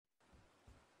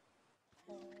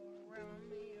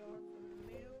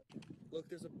Look,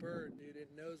 there's a bird, dude. It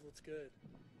knows what's good.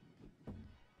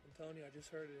 Antonio, I just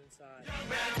heard it inside.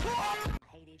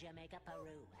 Haiti, Jamaica,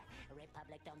 Peru,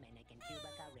 Republic, Dominican,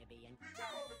 Cuba, Caribbean,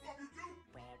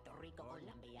 Puerto Rico,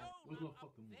 Colombia. Where the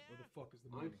fuck is the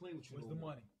money? I'm playing with you. Where's the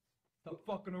money? Stop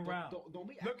fucking around. Don't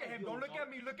look at him. Don't look at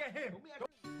me. Look at him. What the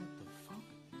fuck?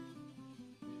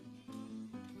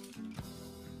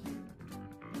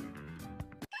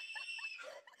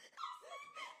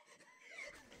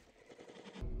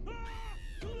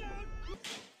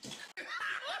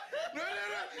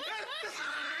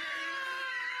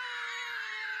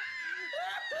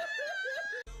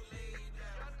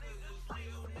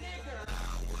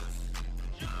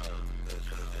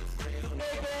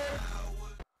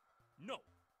 No.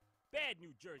 Bad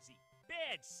New Jersey.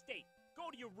 Bad state. Go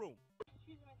to your room.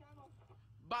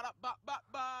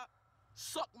 Ba-da-ba-ba-ba.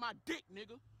 Suck my dick,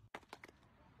 nigga.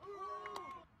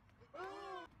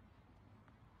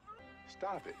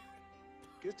 Stop it.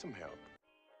 Get some help.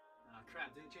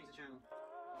 Crap, didn't change the channel.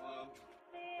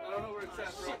 I don't know where it's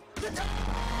at, bro.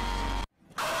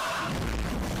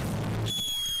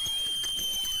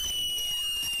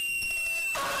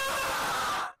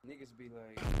 Niggas be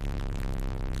like...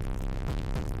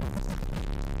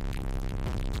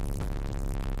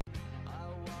 I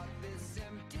walk this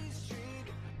empty street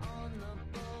on the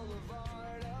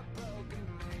boulevard of broken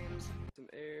dreams. Some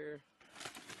air.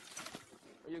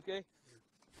 Are you okay?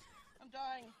 I'm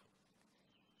dying.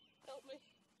 Help me.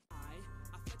 I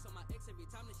flex on my ex every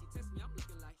time that she texts me. I'm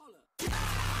looking like, hold up.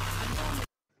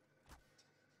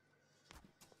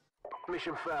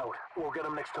 Mission failed. We'll get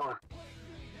them next time.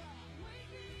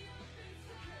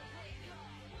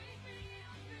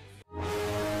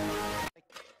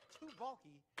 Too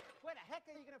bulky. Where the heck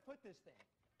are you gonna put this thing?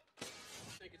 I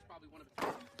think it's probably one of the...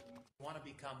 Want to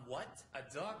become what? A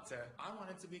doctor? I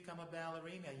wanted to become a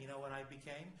ballerina. You know what I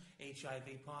became?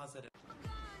 HIV positive.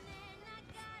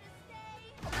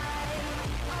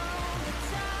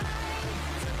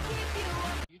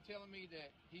 You telling me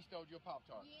that he stole your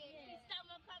Pop-Tart? Yeah, he stole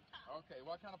my Pop-Tart. Okay,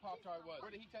 what kind of Pop-Tart was it? Where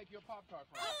did he take your Pop-Tart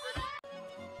from?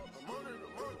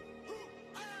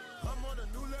 I'm on a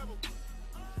new level.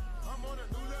 I'm on a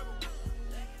new level.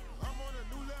 I'm on a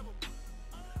new level.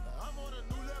 I'm on a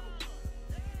new level.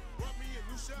 Brought me a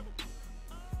new shovel.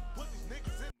 Put these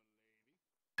niggas in.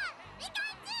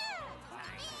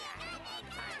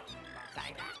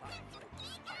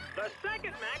 The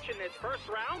second match in this first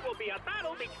round will be a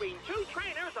battle between two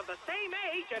trainers of the same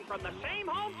age and from the same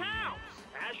hometown.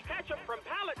 Ash Ketchum from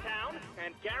Pallet Town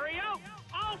and Gary Oak,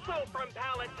 also from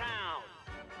Pallet Town.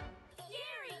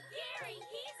 Gary,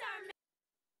 he's our man.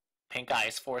 Pink Eye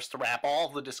is forced to wrap all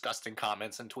the disgusting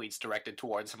comments and tweets directed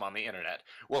towards him on the internet.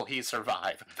 Will he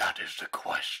survive? That is the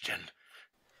question.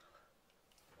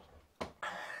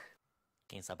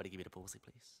 Can somebody give me the pussy,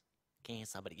 please? Can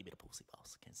somebody give me the pussy,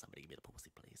 boss? Can somebody give me the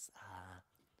pussy, please?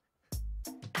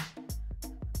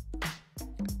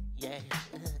 Yeah.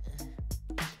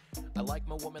 I like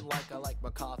my woman like I like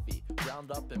my coffee.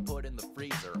 Ground up and put in the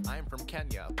freezer. I'm from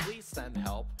Kenya, please send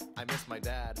help. I miss my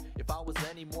dad. If I was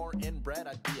any more inbred,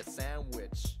 I'd be a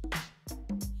sandwich.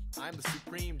 I'm the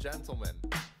supreme gentleman.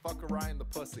 Fuck Orion the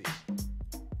pussy.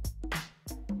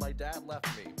 My dad left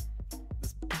me.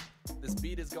 This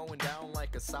beat is going down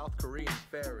like a South Korean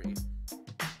ferry.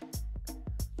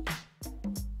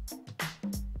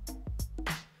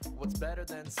 What's better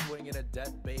than swinging a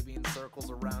dead baby in circles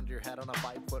around your head on a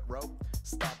 5-foot rope?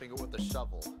 Stopping it with a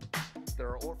shovel. There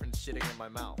are orphans shitting in my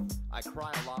mouth. I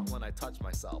cry a lot when I touch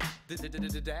myself.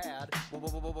 Dad,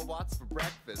 what's for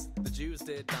breakfast? The Jews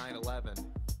did 9/11.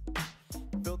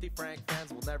 Filthy Frank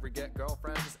fans will never get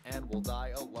girlfriends and will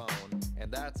die alone,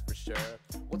 and that's for sure.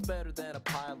 What's better than a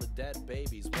pile of dead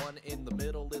babies? One in the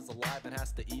middle is alive and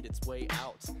has to eat its way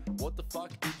out. What the fuck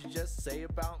did you just say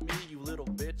about me, you little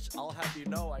bitch? I'll have you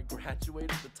know I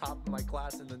graduated the top of my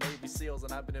class in the Navy SEALs,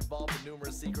 and I've been involved in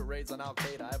numerous secret raids on Al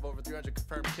Qaeda. I have over 300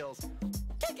 confirmed kills.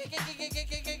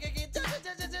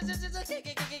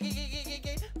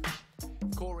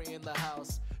 Corey in the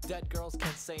house. Dead girls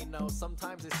can't say no.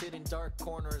 Sometimes I sit in dark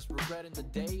corners, regretting the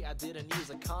day I didn't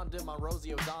use a condom on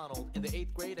Rosie O'Donnell. In the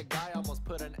 8th grade, a guy almost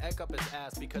put an egg up his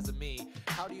ass because of me.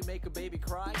 How do you make a baby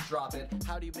cry? Drop it.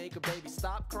 How do you make a baby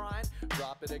stop crying?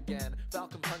 Drop it again.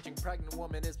 Falcon punching pregnant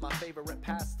woman is my favorite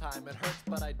pastime. It hurts,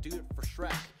 but I do it for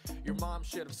Shrek. Your mom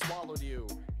should have swallowed you.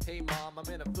 Hey mom,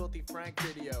 I'm in a Filthy Frank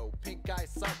video. Pink guy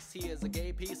sucks, he is a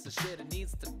gay piece of shit and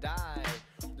needs to die.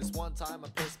 This one time I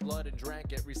pissed blood and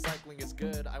drank it. Recycling is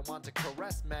good. I want to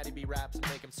caress Matty B Raps and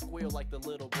make him squeal like the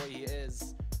little boy he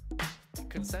is.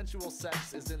 Consensual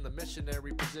sex is in the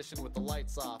missionary position with the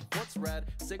lights off. What's red,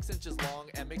 6 inches long,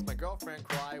 and makes my girlfriend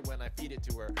cry when I feed it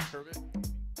to her?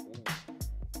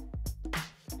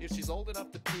 If she's old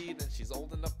enough to pee, then she's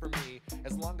old enough for me.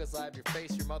 As long as I have your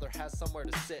face, your mother has somewhere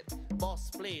to sit. Boss,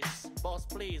 please,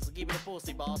 give me the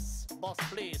pussy, boss. Boss,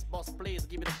 please,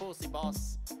 give me the pussy,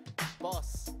 boss.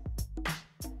 Boss,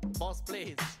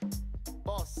 please.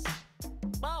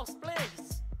 Boss,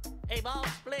 please. Hey, boss,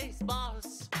 please,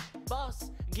 boss. Boss,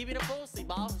 give me the pussy,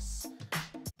 boss.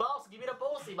 Boss, give me the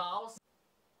pussy, boss.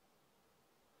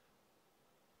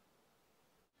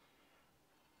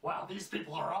 Wow, these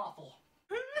people are awful.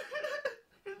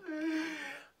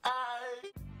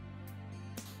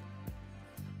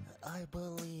 I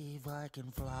believe I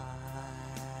can fly.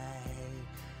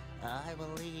 I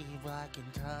believe I can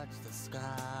touch the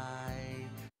sky.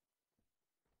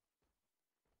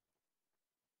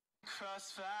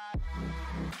 Crossfire.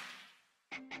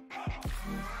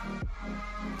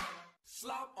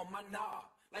 Slop on my knob,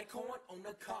 like corn on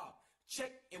the cob.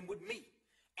 Check in with me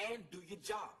and do your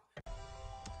job.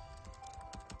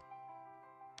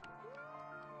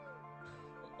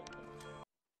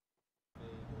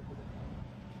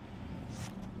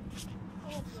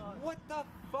 What the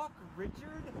fuck,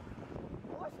 Richard?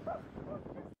 What the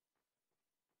fuck?